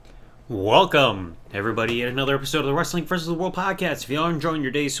Welcome, everybody, in another episode of the Wrestling vs. the World podcast. If you're enjoying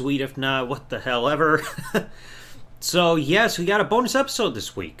your day, sweet. If not, what the hell ever. So, yes, we got a bonus episode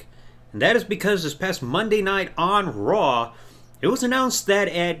this week. And that is because this past Monday night on Raw, it was announced that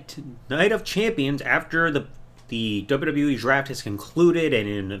at Night of Champions, after the WWE draft has concluded and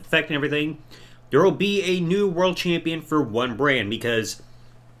in effect and everything, there will be a new world champion for one brand, because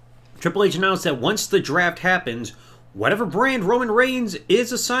Triple H announced that once the draft happens, whatever brand Roman Reigns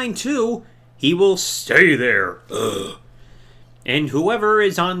is assigned to, he will stay there. Ugh. And whoever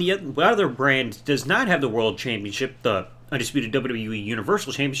is on the other brand does not have the World Championship, the Undisputed WWE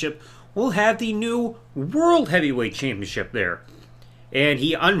Universal Championship, will have the new World Heavyweight Championship there. And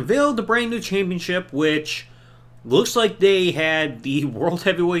he unveiled the brand new championship, which looks like they had the World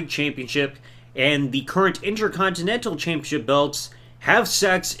Heavyweight Championship and the current Intercontinental Championship belts have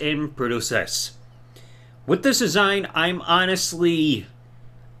sex and produce this. With this design, I'm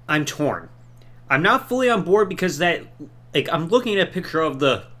torn. I'm not fully on board because I'm looking at a picture of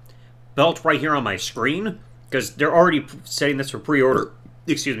the belt right here on my screen, because they're already setting this for pre-order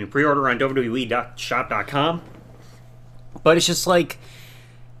on WWE.shop.com. But it's just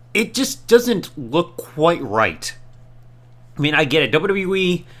it just doesn't look quite right. I mean, I get it.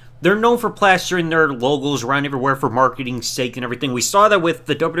 WWE, they're known for plastering their logos around everywhere for marketing's sake and everything. We saw that with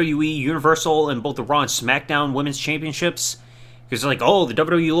the WWE Universal and both the Raw and SmackDown Women's Championships. Because the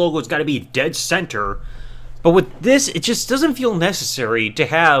WWE logo's got to be dead center. But with this, it just doesn't feel necessary to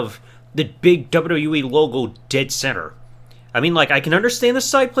have the big WWE logo dead center. I mean, I can understand the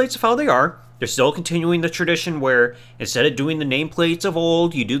side plates of how they are. They're still continuing the tradition where instead of doing the nameplates of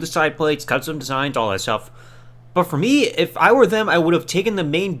old, you do the side plates, cut some designs, all that stuff. But for me, if I were them, I would have taken the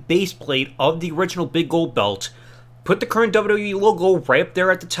main base plate of the original big gold belt, put the current WWE logo right up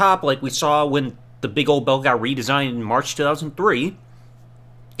there at the top, like we saw when the big gold belt got redesigned in March 2003,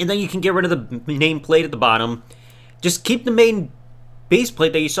 and then you can get rid of the name plate at the bottom. Just keep the main base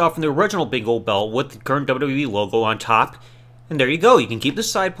plate that you saw from the original big gold belt with the current WWE logo on top, and there you go. You can keep the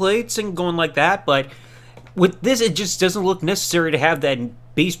side plates and going like that, but with this, it just doesn't look necessary to have that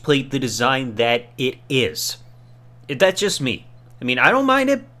base plate the design that it is. That's just me. I mean, I don't mind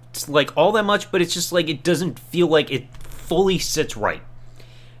it all that much, but it's just it doesn't feel like it fully sits right.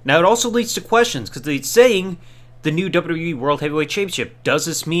 Now, it also leads to questions, because it's saying the new WWE World Heavyweight Championship. Does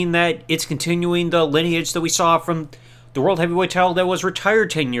this mean that it's continuing the lineage that we saw from the World Heavyweight title that was retired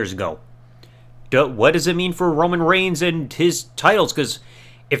 10 years ago? What does it mean for Roman Reigns and his titles? Because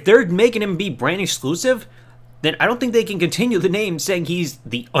if they're making him be brand exclusive, then I don't think they can continue the name saying he's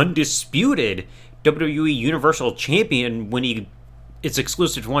the undisputed WWE Universal Champion when it's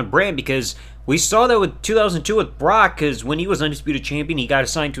exclusive to one brand, because we saw that with 2002 with Brock, because when he was Undisputed Champion, he got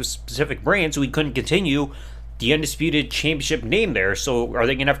assigned to a specific brand, so he couldn't continue the Undisputed Championship name there. So are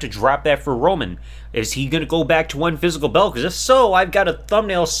they going to have to drop that for Roman? Is he going to go back to one physical belt? Because if so, I've got a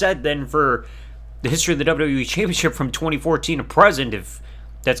thumbnail set then for the history of the WWE Championship from 2014 to present, if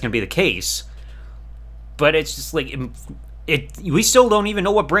that's going to be the case. But it's just we still don't even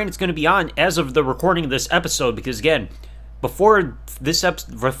know what brand it's going to be on as of the recording of this episode, because again, before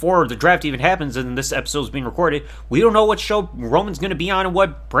the draft even happens and this episode is being recorded, we don't know what show Roman's going to be on and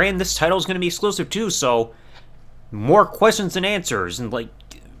what brand this title is going to be exclusive to. So more questions than answers, and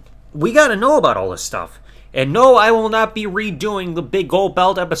we got to know about all this stuff. And no, I will not be redoing the big gold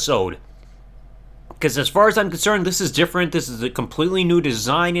belt episode, because as far as I'm concerned, this is different. This is a completely new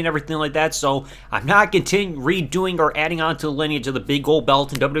design and everything like that. So I'm not redoing or adding on to the lineage of the big gold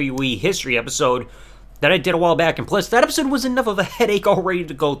belt and WWE history episode that I did a while back. And plus, that episode was enough of a headache already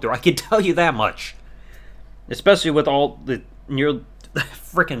to go through. I can tell you that much. Especially with all the near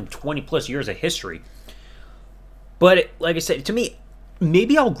freaking 20 plus years of history. But like I said, to me,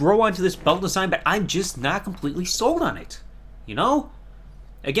 maybe I'll grow onto this belt design, but I'm just not completely sold on it. You know?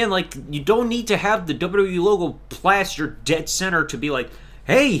 Again, you don't need to have the WWE logo plastered dead center to be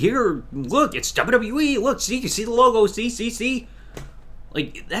hey, here, look, it's WWE, look, see, you see the logo, see?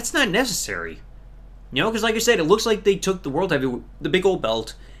 That's not necessary. You know, because like I said, it looks like they took the big old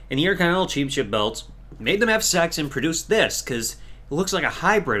belt, and the Intercontinental Championship belts, made them have sex, and produced this, because it looks like a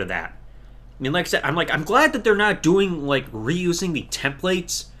hybrid of that. I mean, like I said, I'm glad that they're not doing, reusing the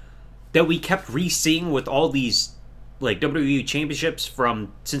templates that we kept re-seeing with all these WWE championships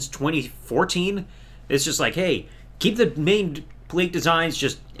since 2014. It's just hey, keep the main plate designs,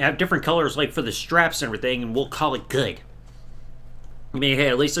 just have different colors for the straps and everything, and we'll call it good. I mean, hey,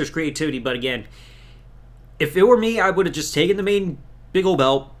 at least there's creativity, but again, if it were me, I would have just taken the main big old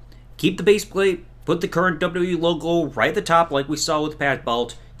belt, keep the base plate, put the current WWE logo right at the top like we saw with the past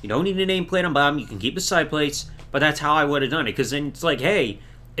belt. You don't need a nameplate on bottom, you can keep the side plates, but that's how I would have done it, because then it's hey,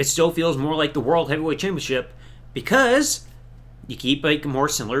 it still feels more like the World Heavyweight Championship because you keep like a more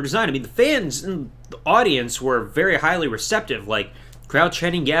similar design. I mean, the fans and the audience were very highly receptive, like crowd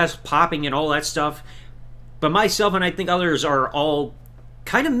chanting, gas popping, and all that stuff. But myself and I think others are all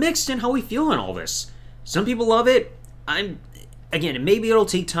kind of mixed in how we feel in all this. Some people love it. Again, maybe it'll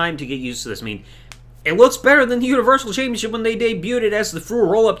take time to get used to this. I mean, it looks better than the Universal Championship when they debuted it as the Fruit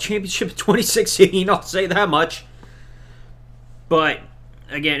Roll-Up Championship in 2016. I'll say that much. But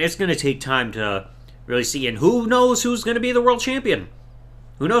again, it's going to take time to really see. And who knows who's going to be the world champion?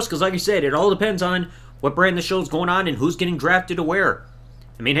 Who knows? Because like I said, it all depends on what brand the show's going on and who's getting drafted to where.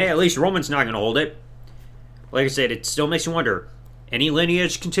 I mean, hey, at least Roman's not going to hold it. Like I said, it still makes you wonder. Any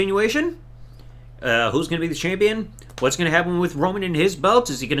lineage continuation? Who's going to be the champion? What's going to happen with Roman and his belts?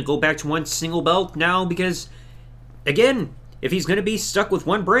 Is he going to go back to one single belt now? Because, again, if he's going to be stuck with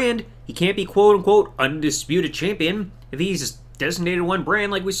one brand, he can't be quote-unquote undisputed champion if he's designated one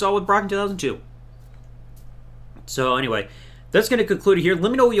brand like we saw with Brock in 2002. So anyway, that's going to conclude it here.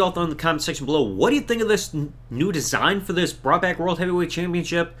 Let me know what you all thought in the comment section below. What do you think of this new design for this brought back World Heavyweight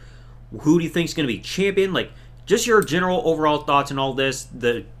Championship? Who do you think is going to be champion? Like, just your general overall thoughts on all this,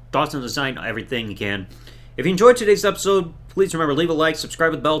 the thoughts on the design, everything you can. If you enjoyed today's episode, please remember, leave a like,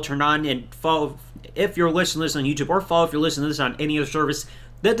 subscribe with the bell turned on, and follow if you're listening to this on YouTube, or follow if you're listening to this on any other service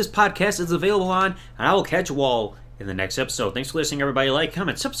that this podcast is available on, and I will catch you all in the next episode. Thanks for listening, everybody. Like,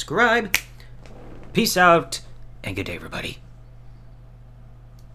 comment, subscribe. Peace out, and good day, everybody.